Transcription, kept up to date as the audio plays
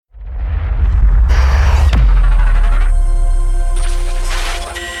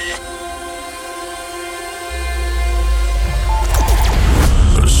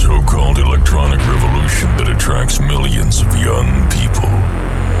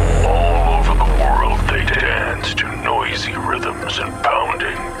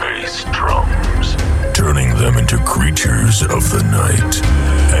the night.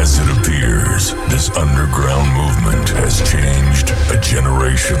 As it appears, this underground movement has changed a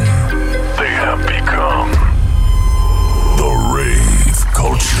generation. They have become the rave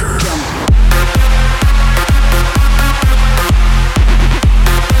culture.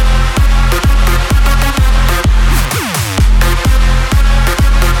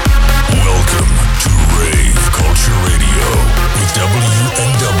 Welcome to Rave Culture Radio with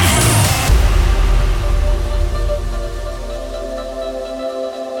WNW.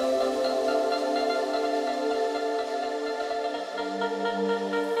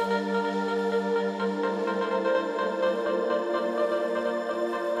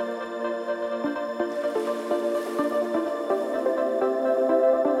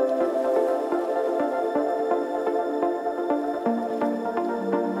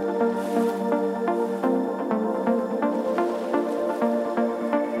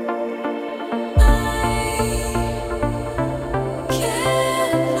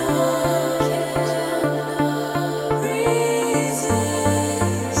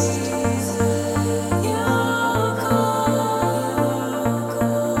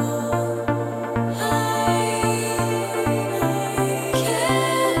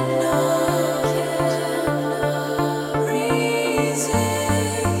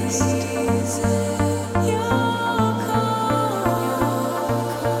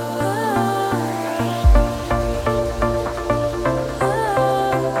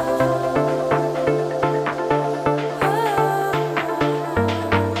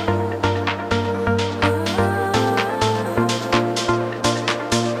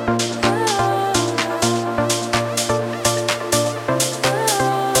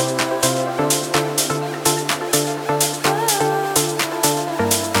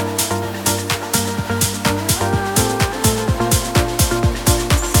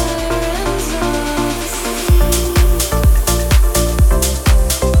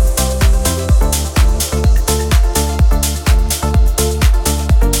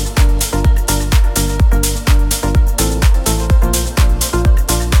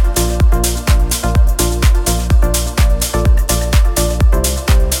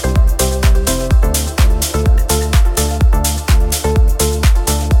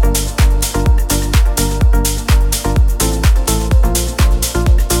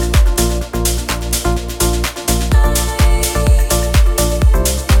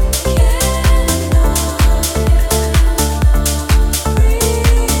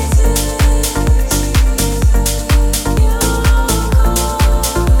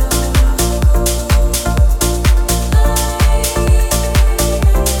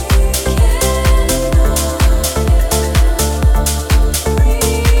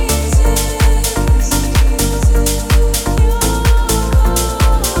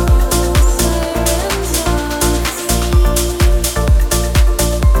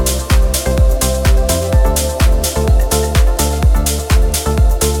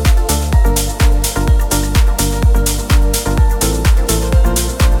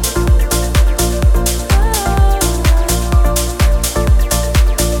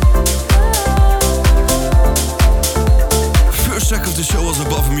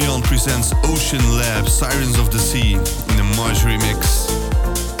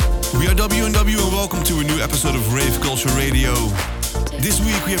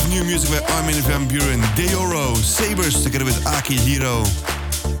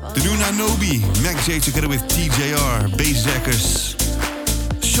 Together with TJR, Bassjackers.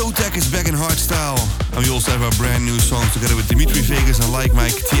 Showtech is back in hardstyle. And we also have our brand new song together with Dimitri Vegas and Like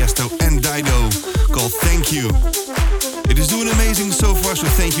Mike, Tiesto and Dido called Thank You. It is doing amazing so far, so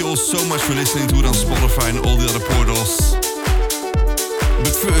thank you all so much for listening to it on Spotify and all the other portals.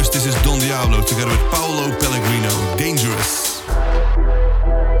 But first, this is Don Diablo together with Paolo Pellegrino, Dangerous.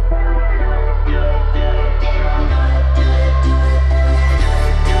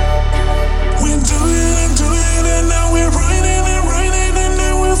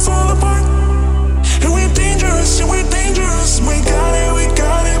 Fall apart, and we're dangerous, we got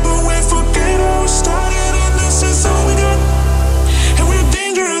it, but we forget how we started, and this is all we got, and we're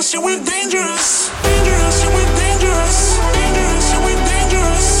dangerous, and we're dangerous, dangerous, and we're dangerous, dangerous, and we're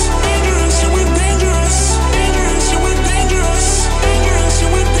dangerous, dangerous, and we're dangerous, dangerous, and we're dangerous, dangerous, and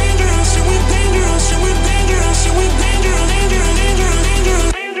we're dangerous, and we're dangerous, and we're dangerous, and we're dangerous, dangerous,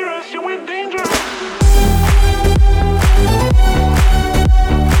 dangerous, dangerous, and we're dangerous.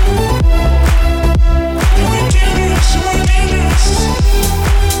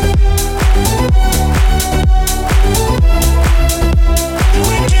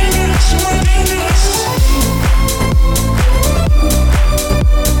 We're dangerous.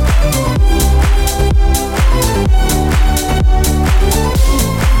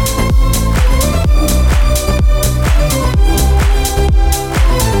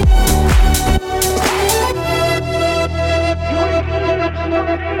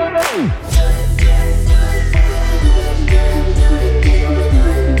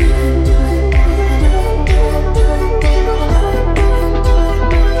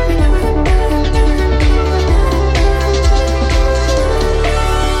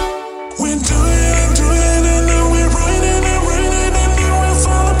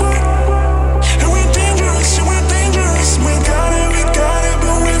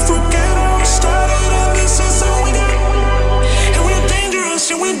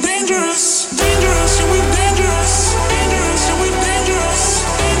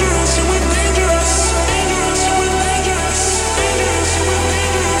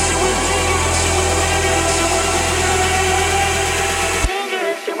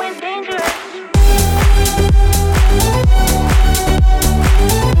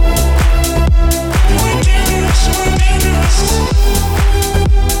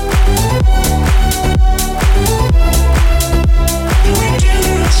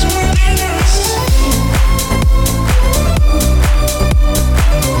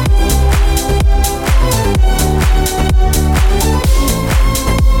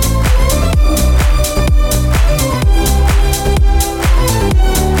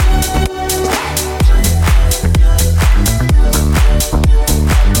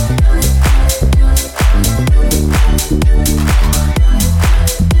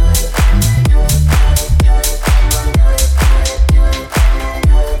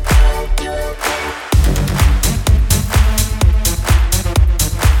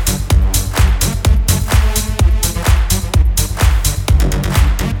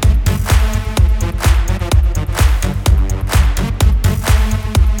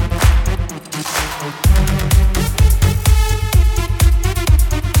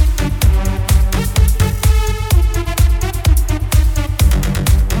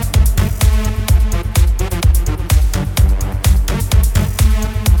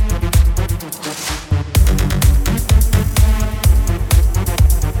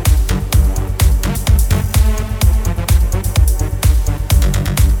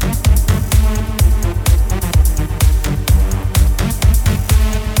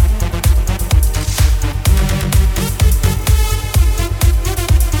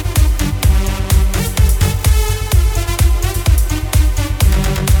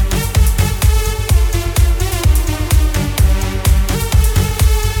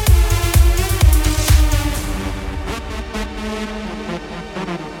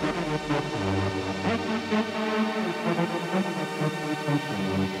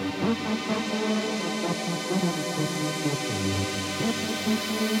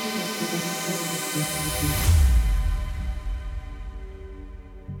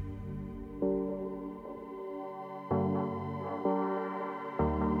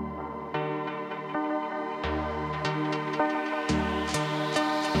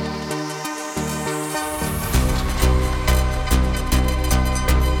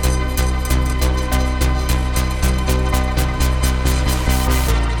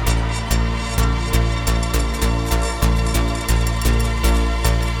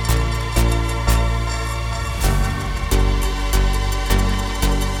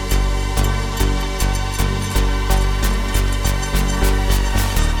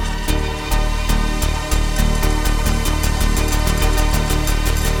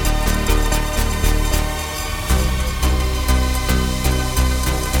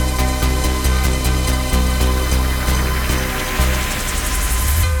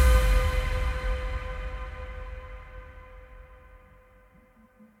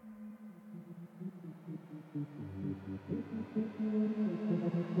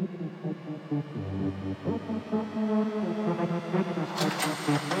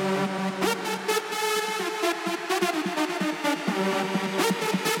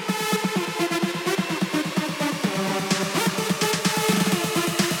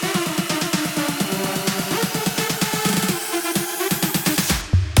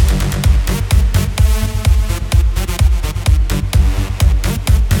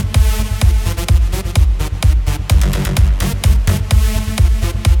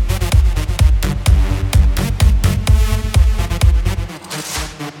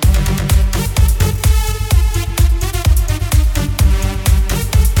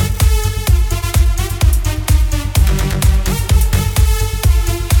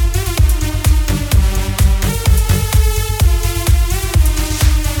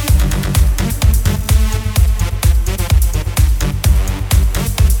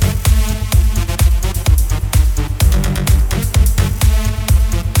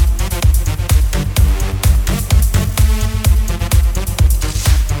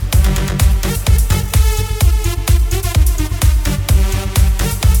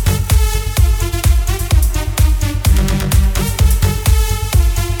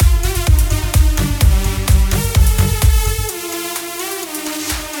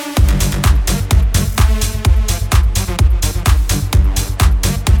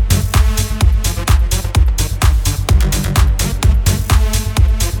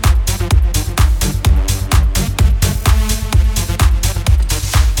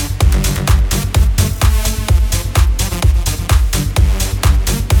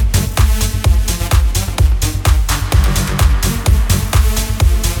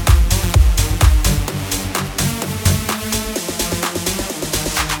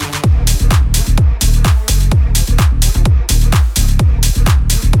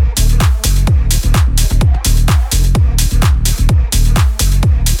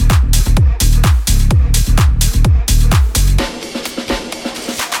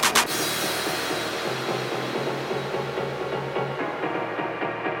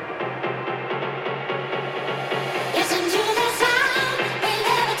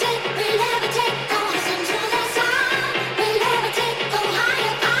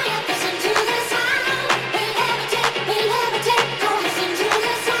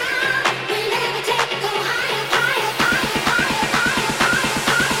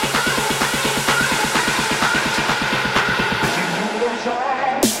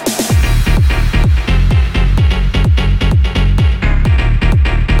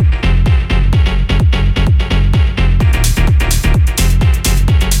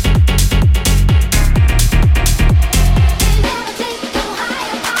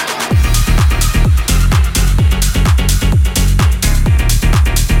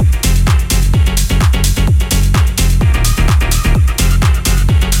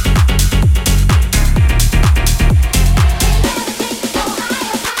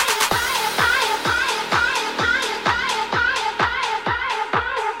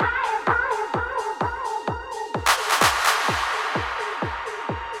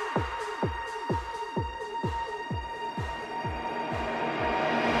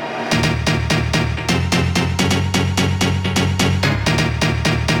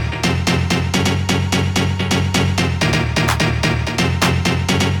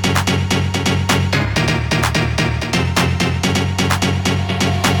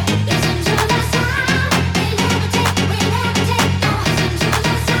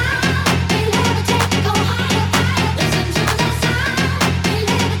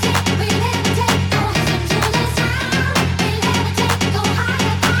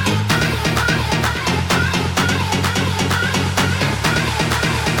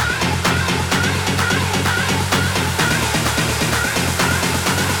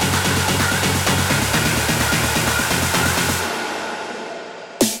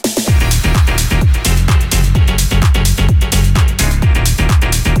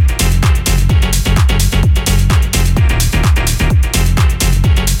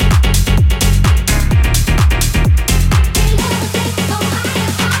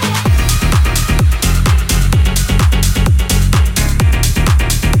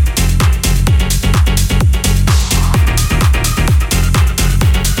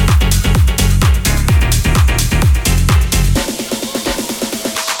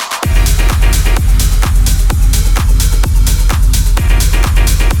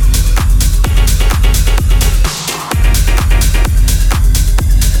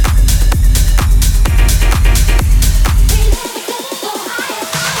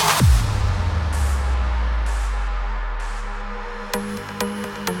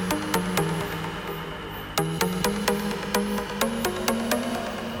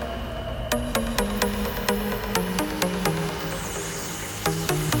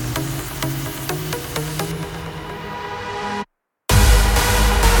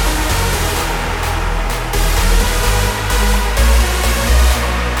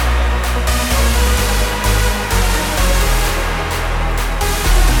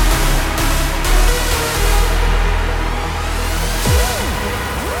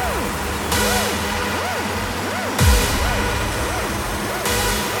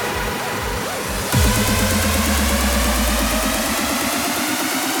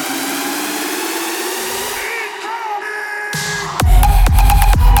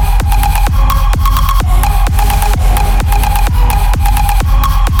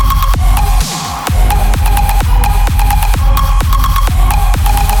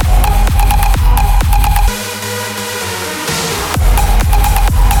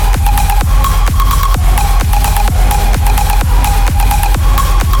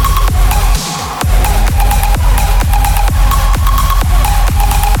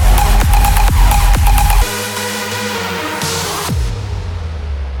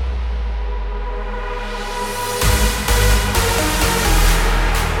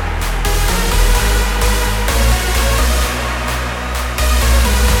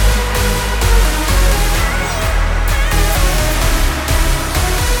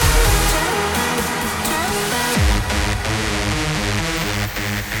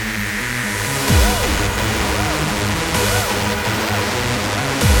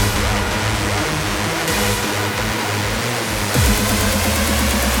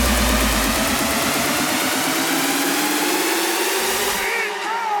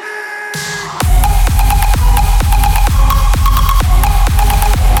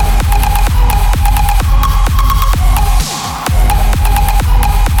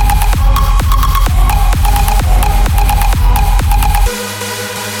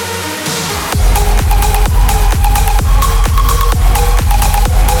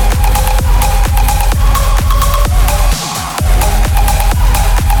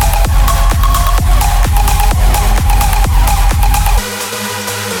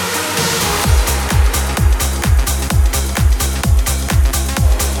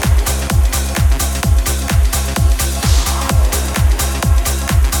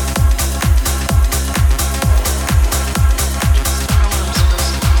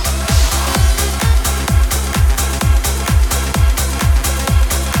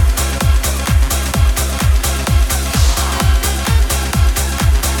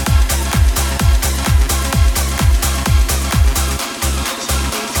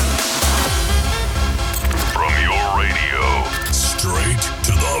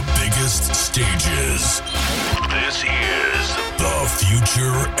 stages. This is the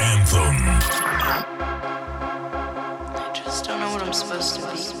Future Anthem. I just don't know what I'm supposed to be.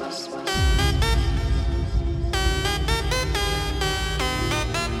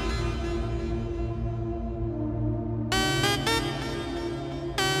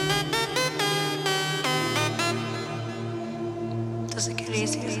 Does it get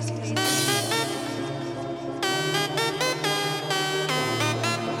easier?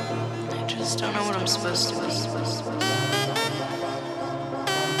 I just don't know what I'm supposed to be.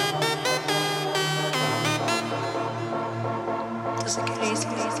 Does it get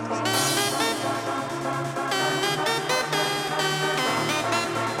easier? I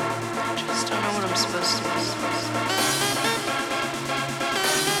just don't know what I'm supposed to be.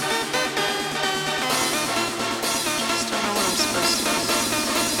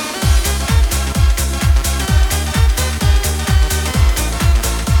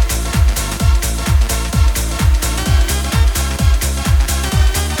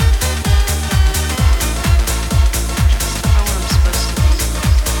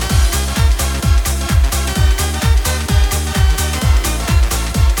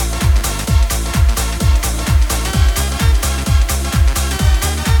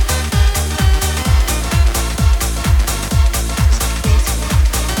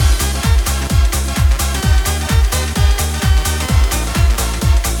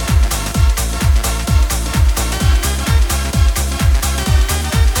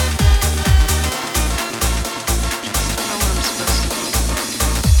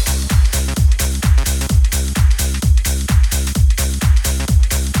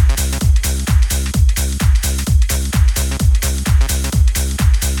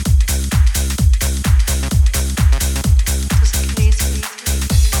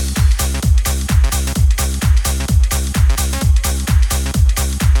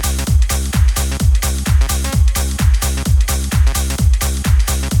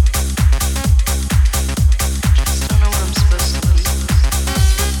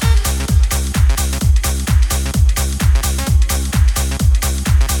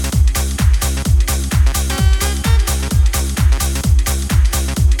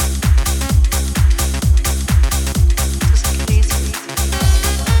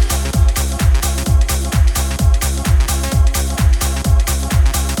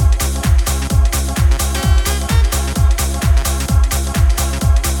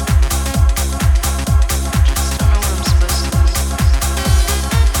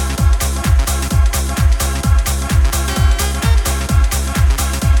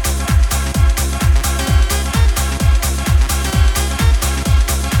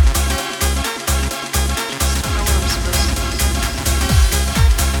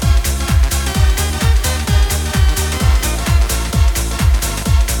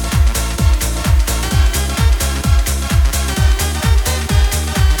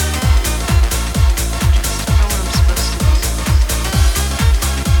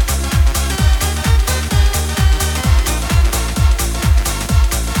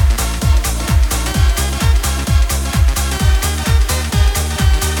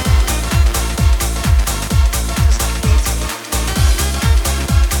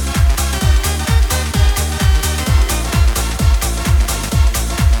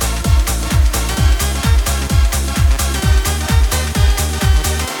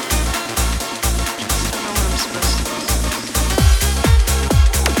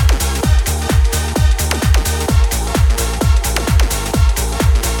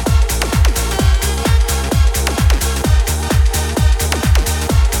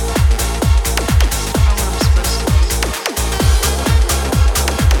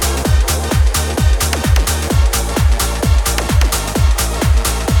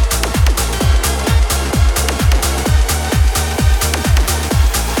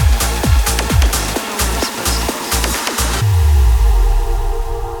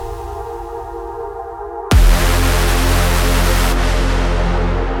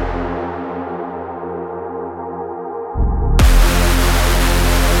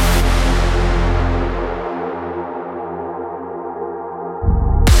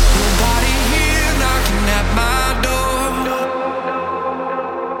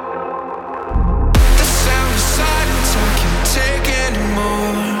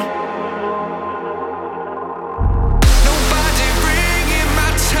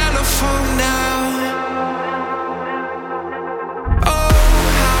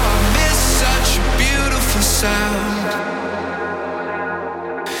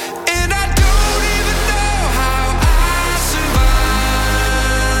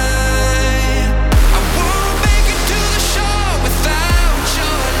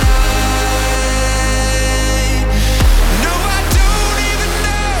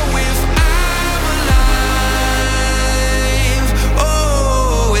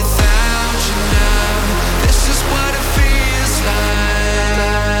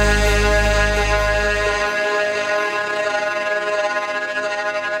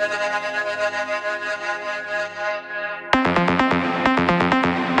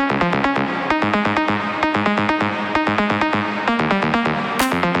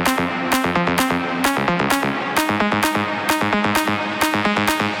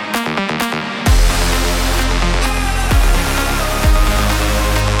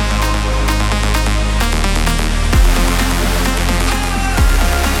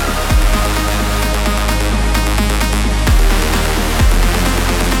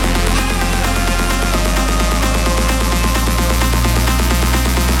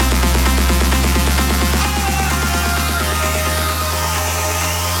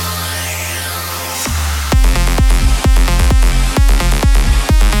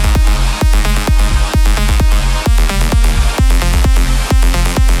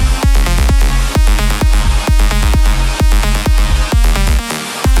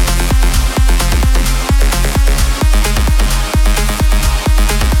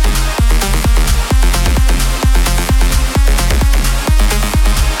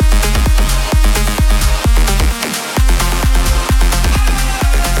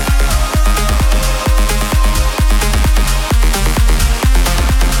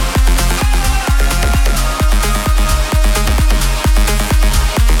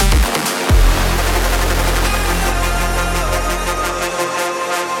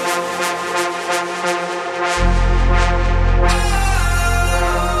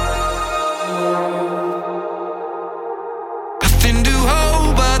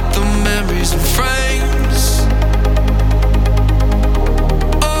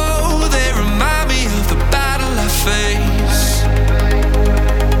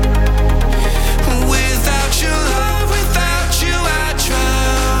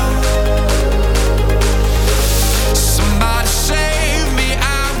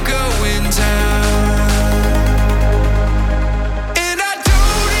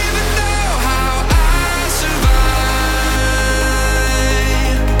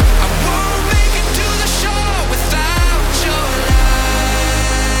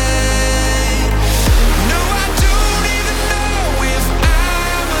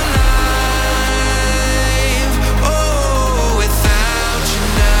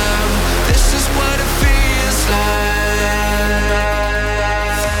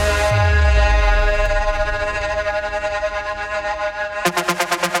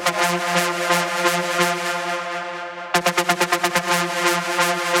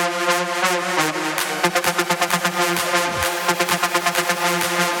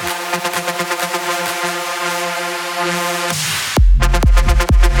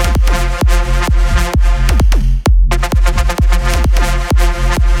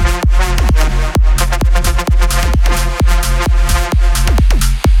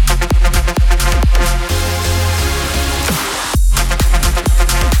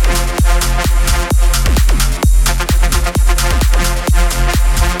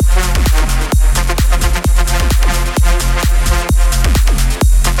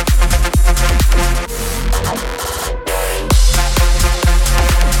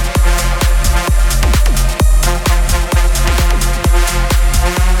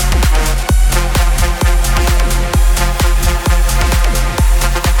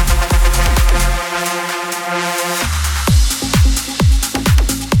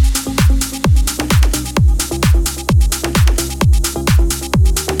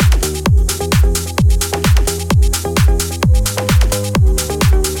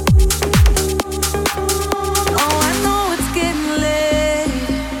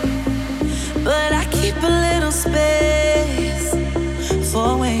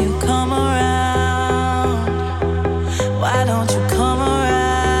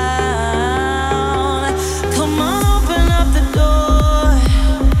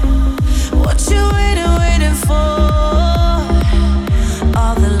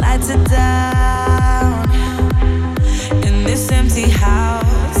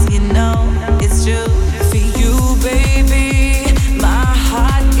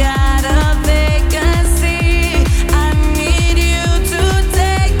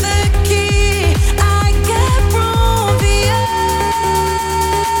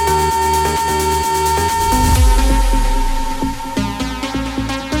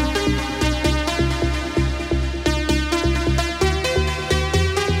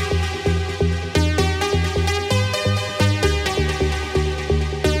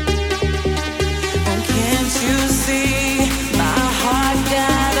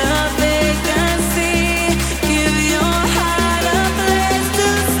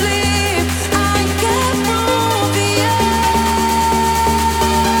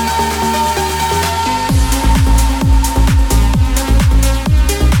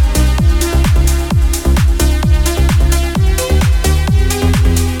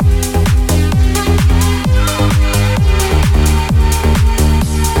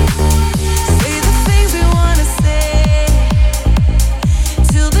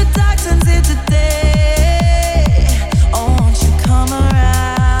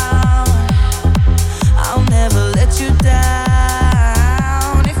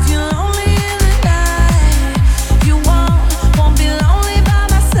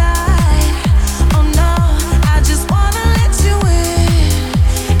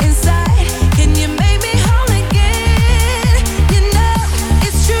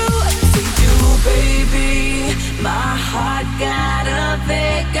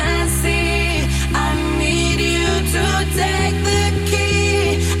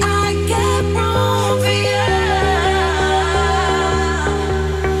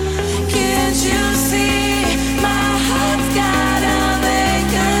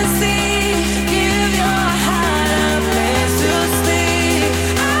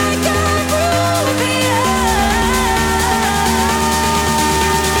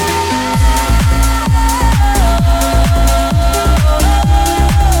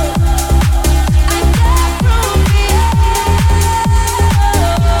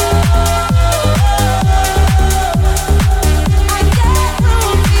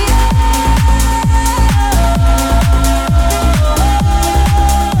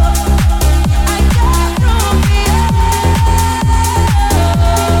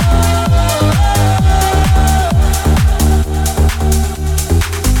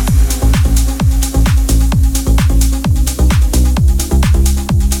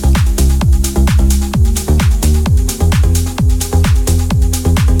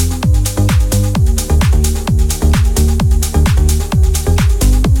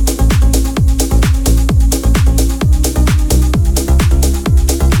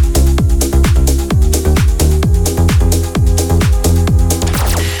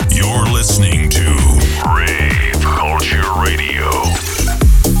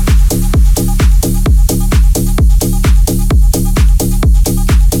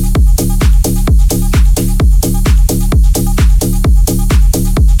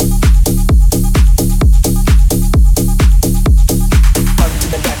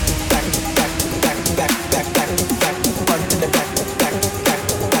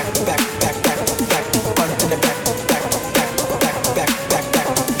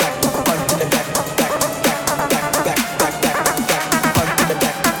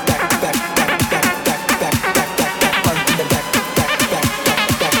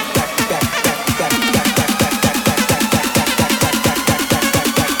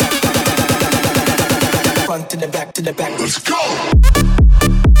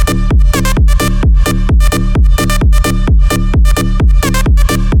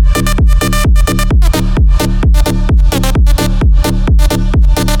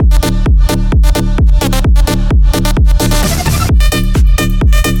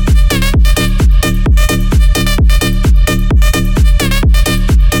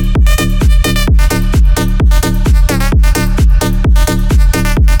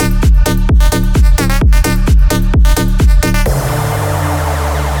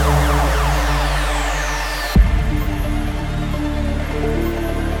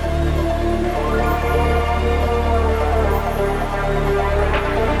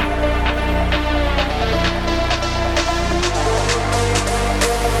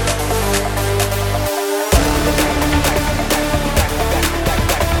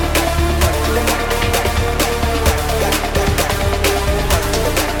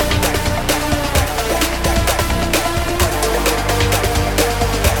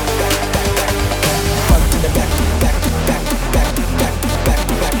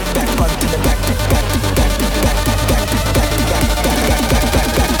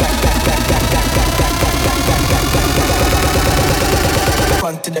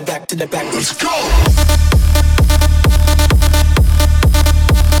 back, to the back, to the back. Let's go.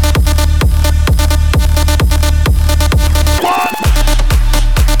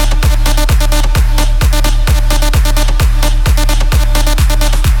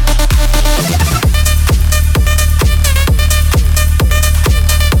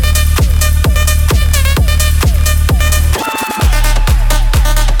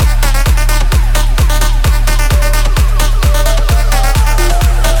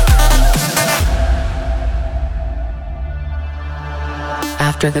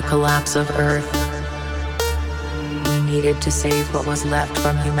 After the collapse of Earth, we needed to save what was left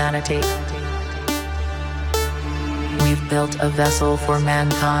from humanity. We've built a vessel for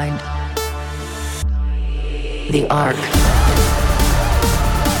mankind, the Ark.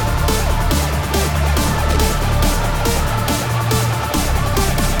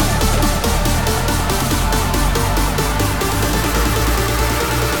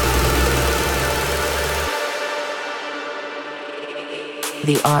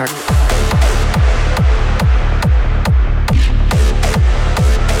 The Ark.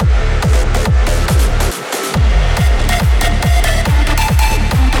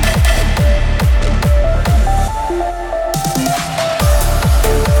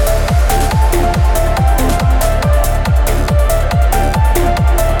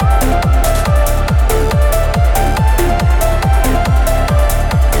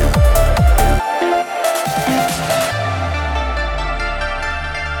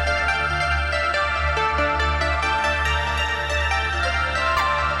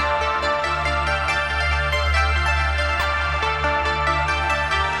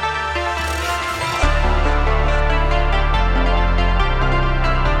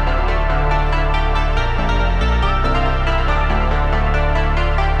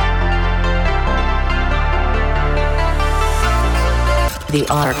 The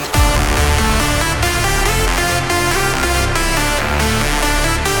Ark.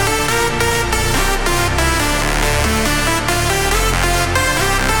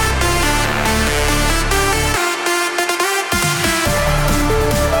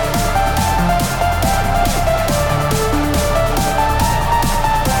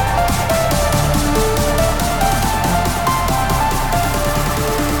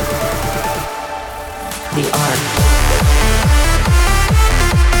 The Ark.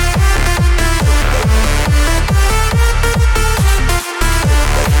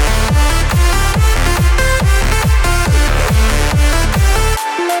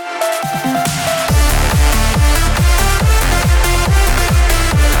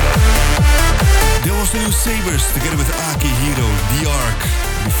 Sabers together with Aki Hiro, The Ark.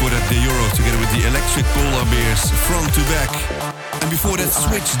 Before that, The Euro together with the Electric Polar Bears, Front to Back. And before that,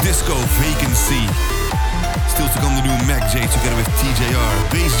 Switch Disco, Vacancy. Still to come, the new Mac J together with TJR,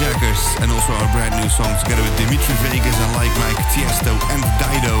 Bassjackers, and also our brand new song together with Dimitri Vegas and Like Mike, Tiesto and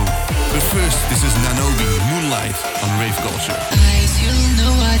Dido. But first, this is Nanobi, Moonlight on Rave Culture. Eyes, you'll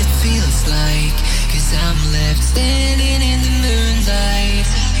know what it feels like, 'cause I'm left standing in the moonlight.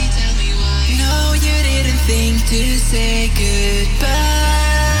 No, you didn't think to say goodbye.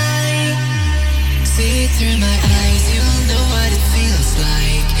 See through my eyes, you'll know what it feels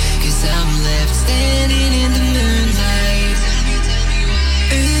like, 'cause I'm left standing in the moonlight.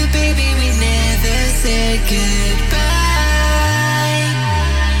 Ooh, baby, we never said goodbye.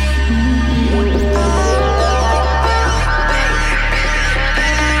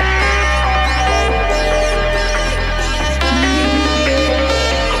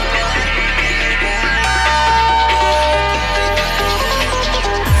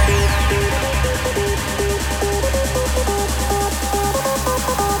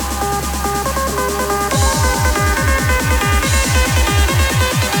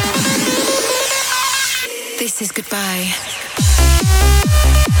 This is goodbye.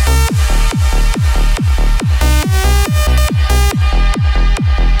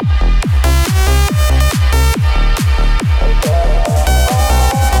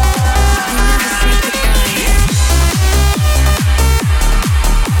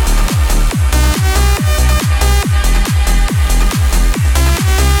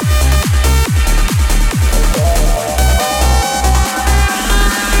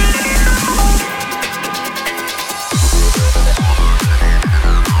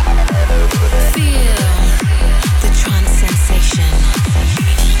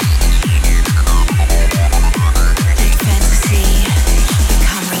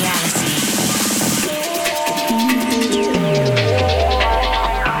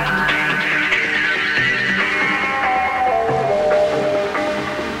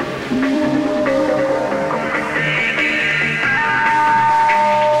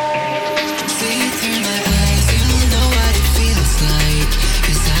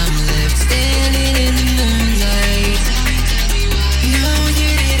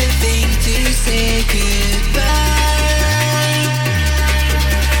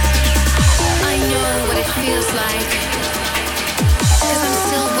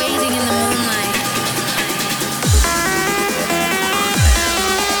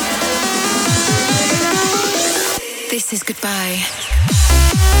 this is goodbye.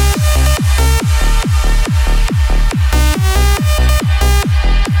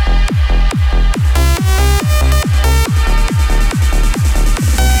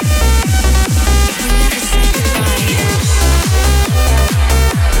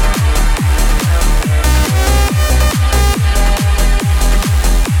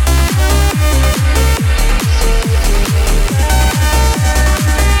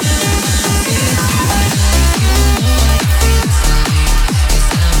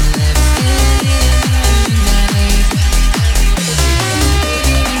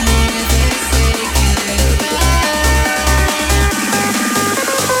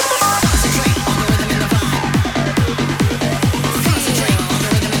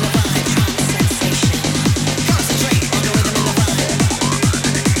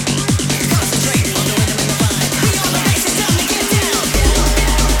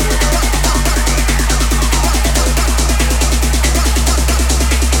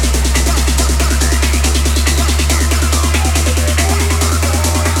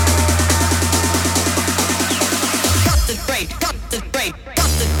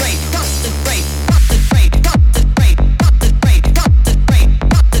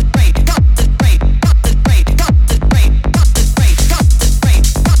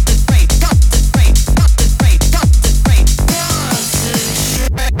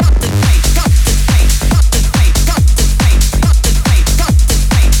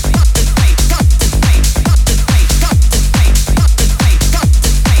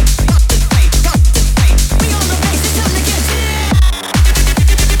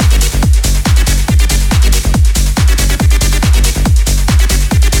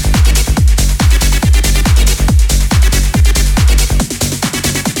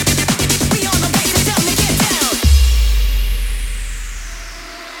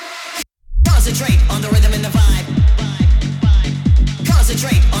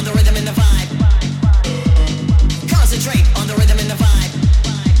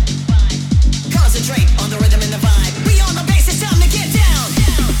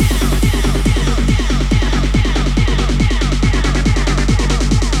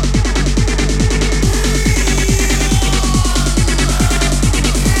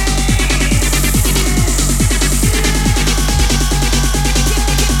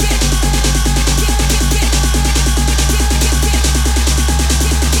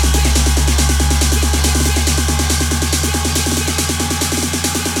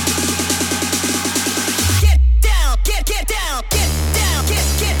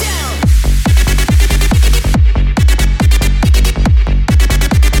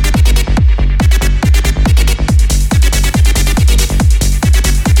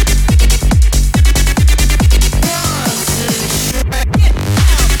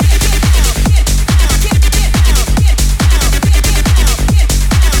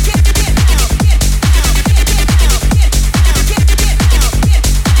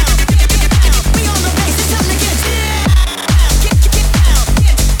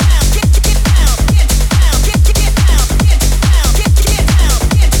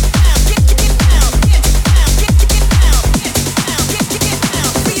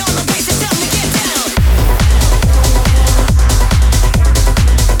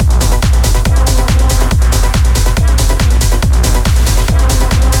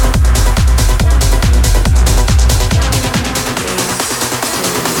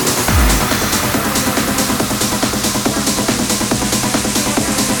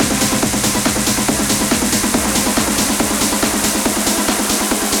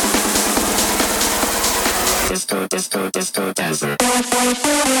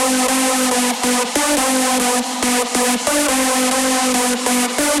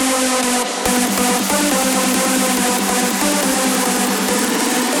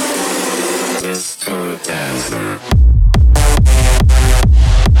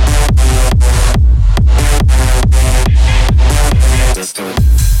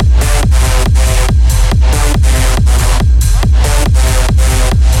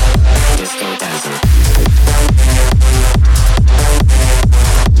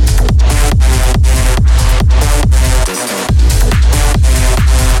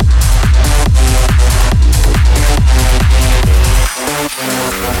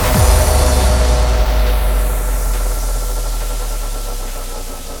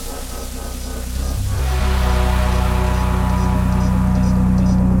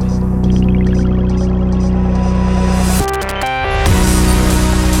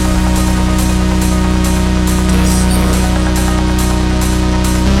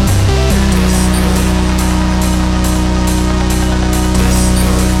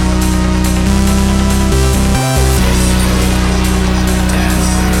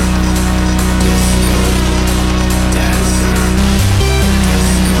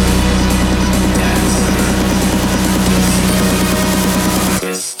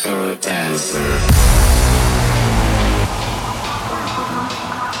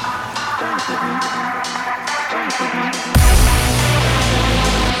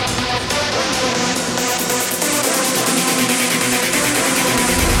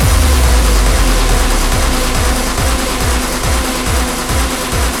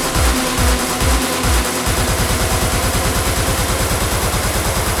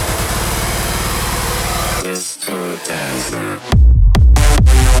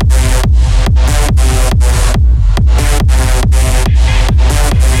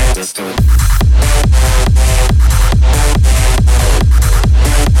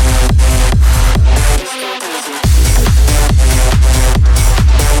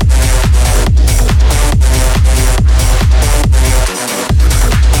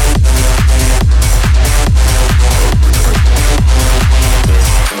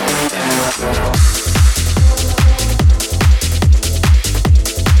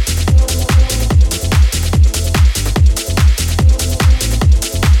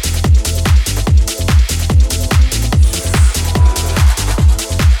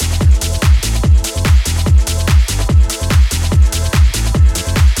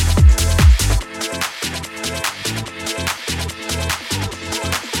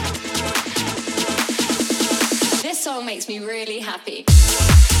 happy.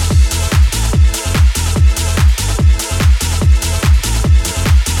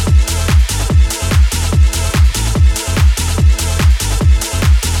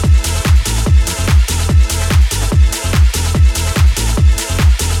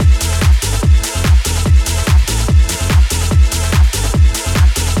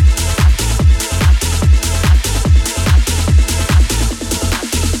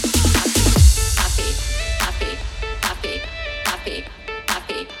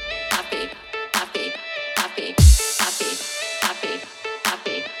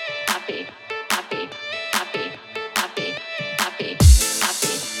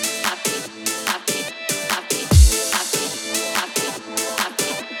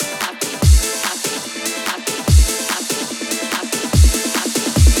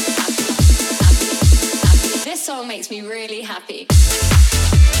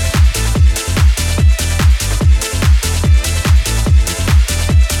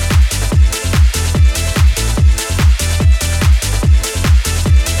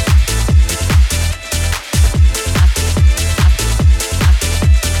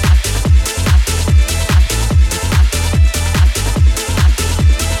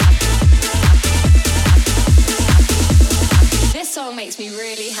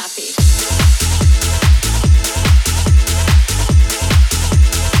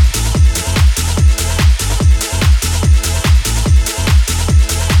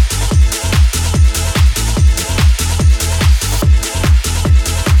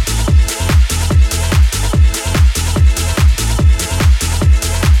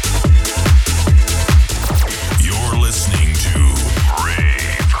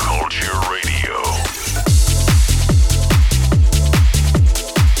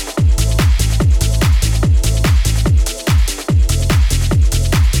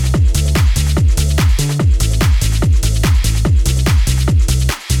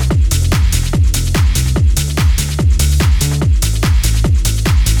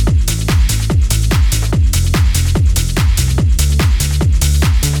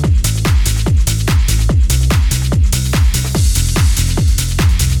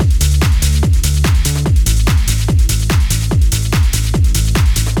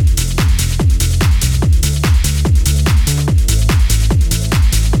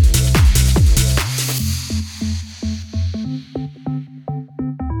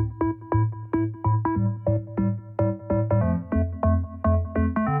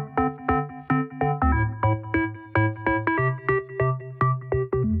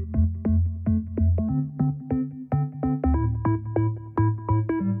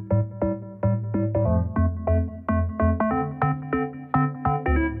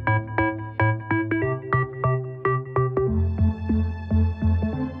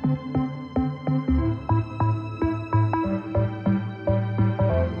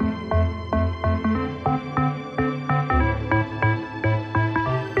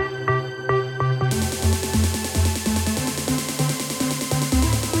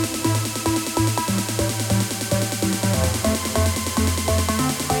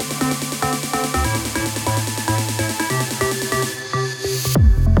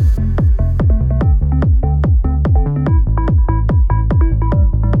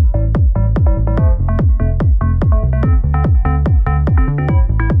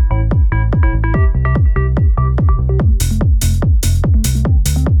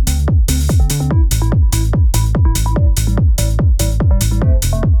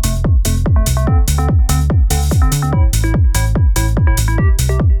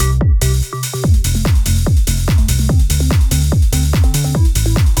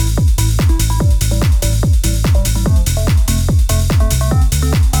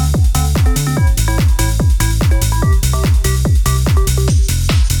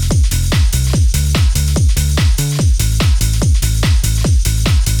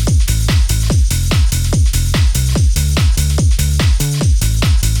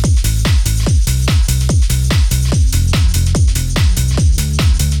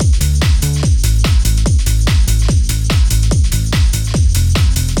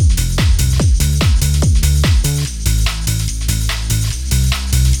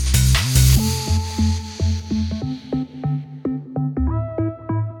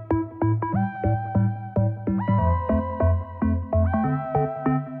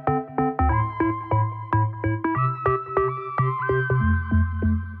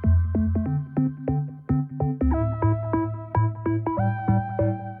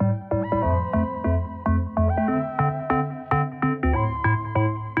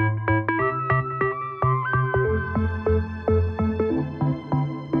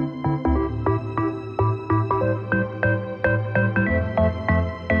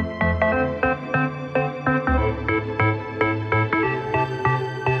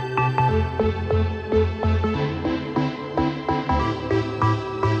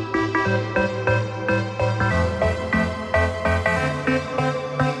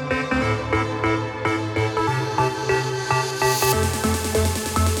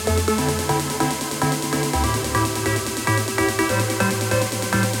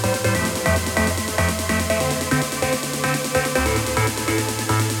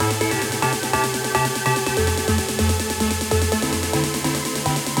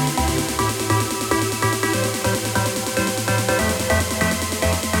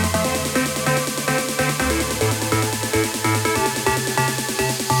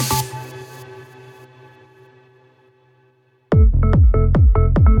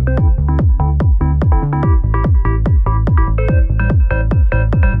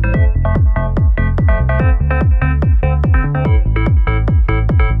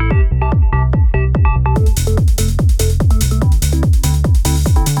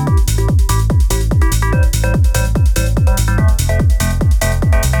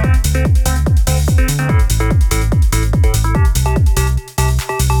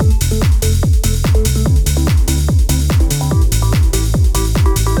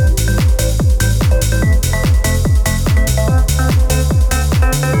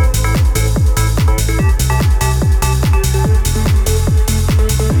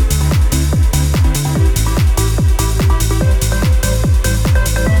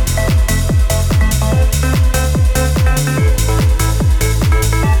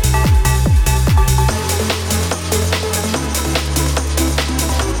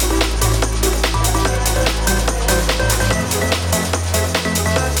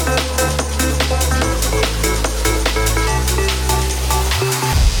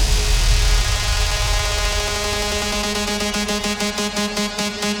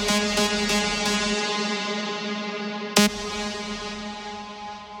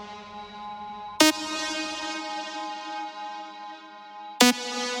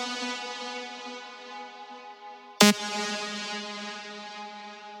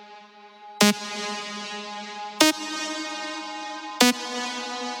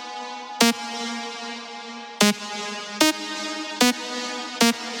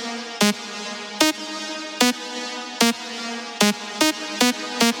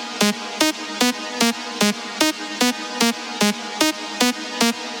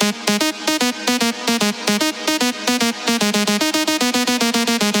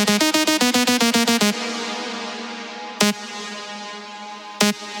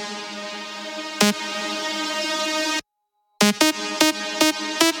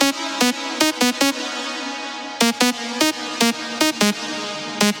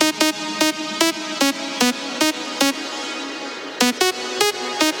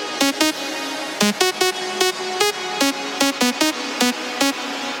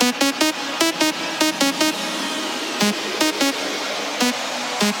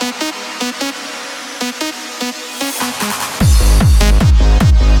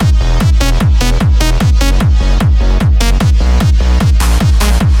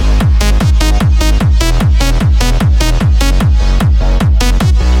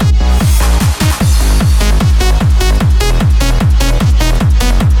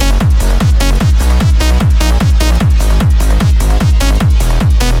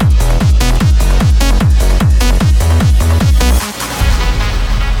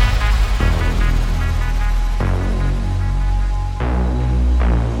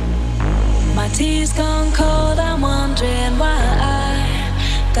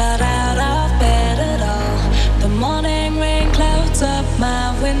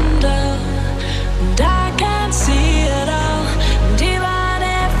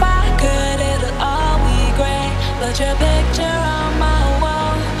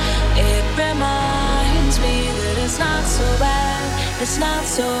 It's not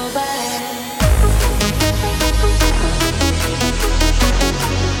so bad.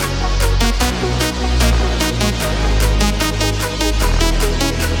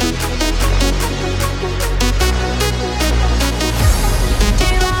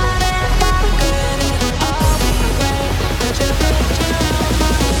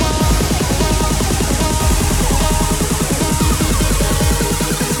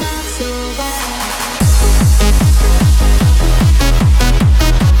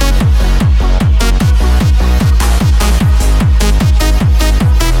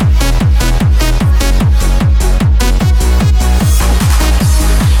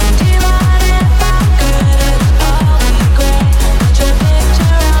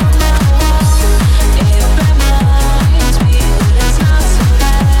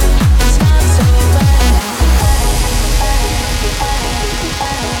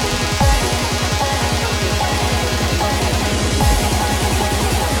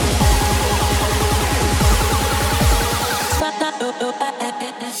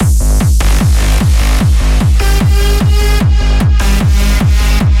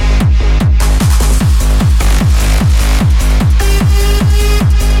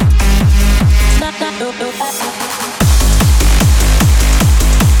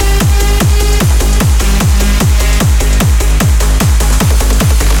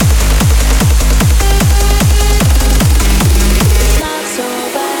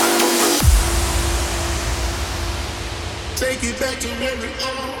 Take it back to where it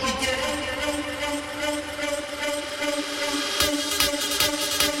all began.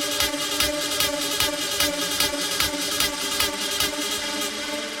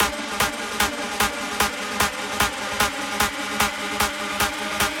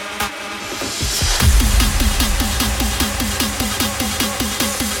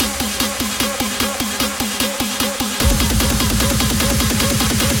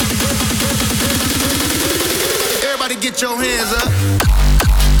 Get your hands up.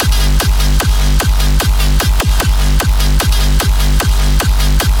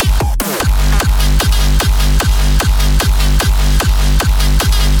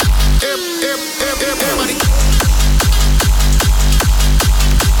 Everybody.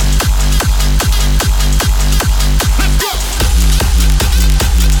 Let's go.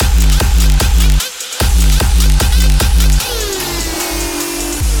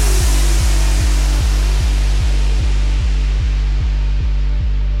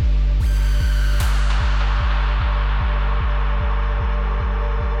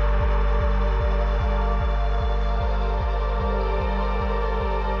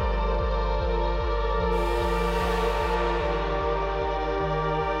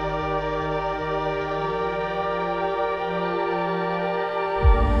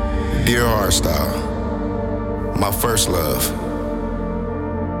 Dear Hardstyle, my first love,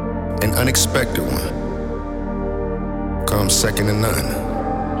 an unexpected one, comes second to none.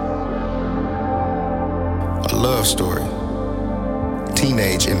 A love story,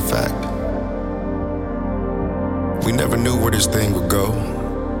 teenage in fact. We never knew where this thing would go.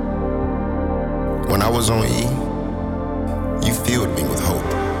 When I was on E, you filled me with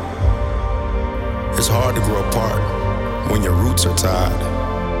hope. It's hard to grow apart when your roots are tied.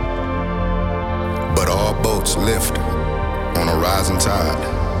 But all boats lift on a rising tide.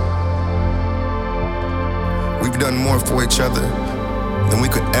 We've done more for each other than we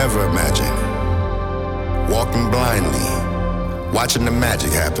could ever imagine. Walking blindly, watching the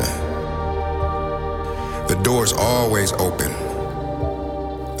magic happen. The door's always open.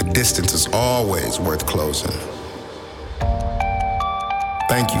 The distance is always worth closing.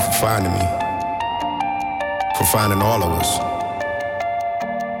 Thank you for finding me, for finding all of us.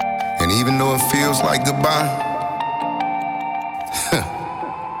 And even though it feels like goodbye,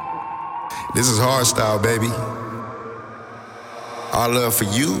 this is Hardstyle, baby. Our love for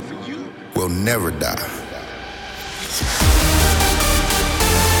you will never die.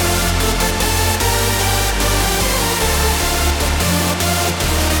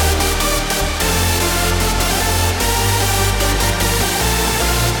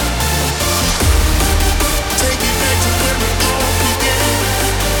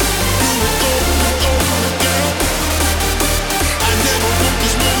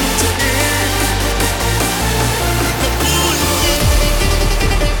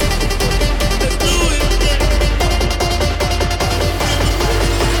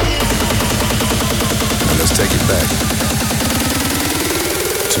 Take it back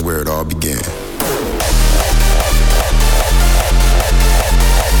to where it all began.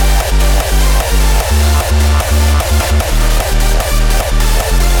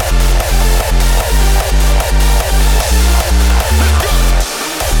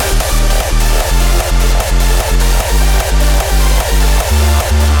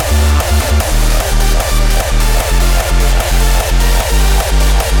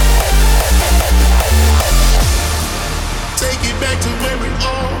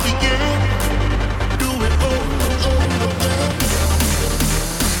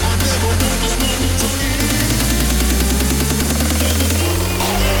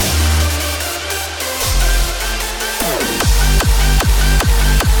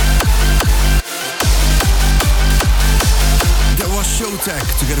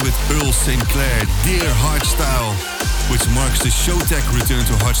 Together with Earl St. Clair, Dear Hardstyle, which marks the Showtek return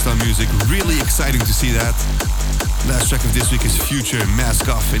to hardstyle music. Really exciting to see that. Last track of this week is Future Mask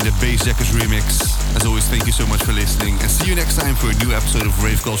Off in the Bassjackers remix. As always, thank you so much for listening, and see you next time for a new episode of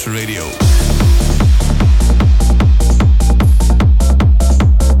Rave Culture Radio.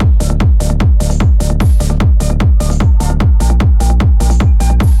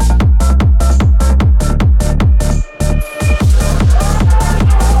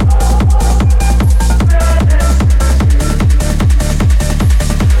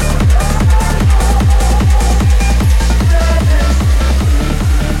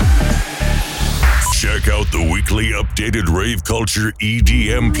 Updated Rave Culture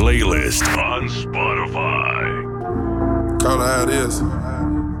EDM playlist on Spotify. Call it how it is.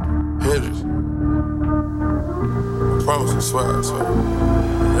 Hendrix. I promise I swear.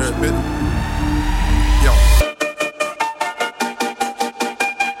 Every bit. Yo.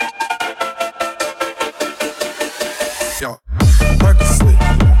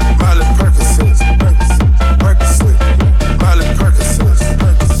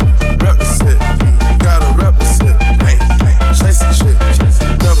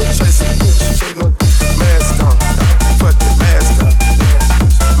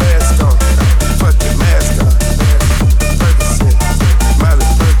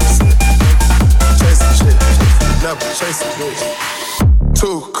 chase a bitch.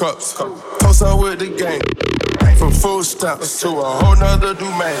 2 cups, toast up with the gang. From food stamps to a whole nother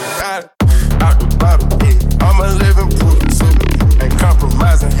domain. Got it out the bottle, I'm a living proof. Ain't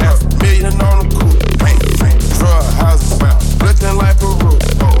compromising, $500,000 on the coupe. Drug houses, looking like Peru.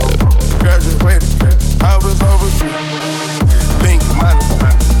 Graduated, I was overdue. Pink money,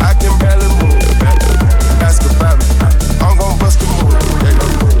 I can barely move. Ask about me, I'm gon' bust a move.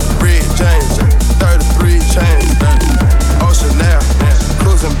 Red James, 33 chains. Ocean now,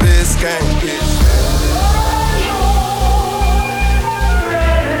 cruising Biscayne.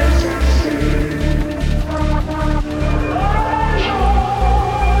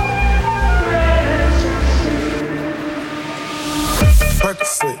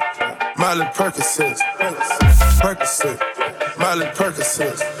 Percocet, Miley Percocet, Percocet, Miley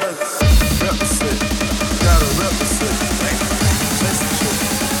Percocet, represent, gotta represent, chase a chick,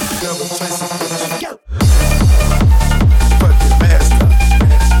 never chase a bitch. Put your mask on,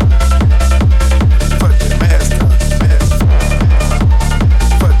 put your mask on, put your mask on,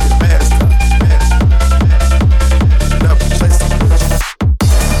 never chase a bitch.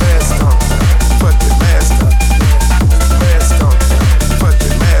 Mask on, put your mask on, mask on. Put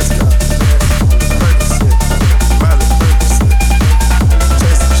your mask on. Percocet, Miley Percocet.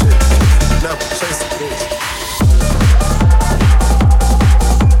 Chase a chick, never chase a bitch.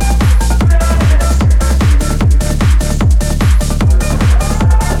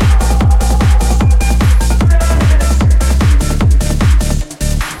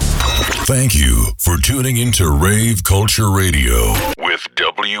 Thank you for tuning into Rave Culture Radio with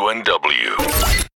WNW.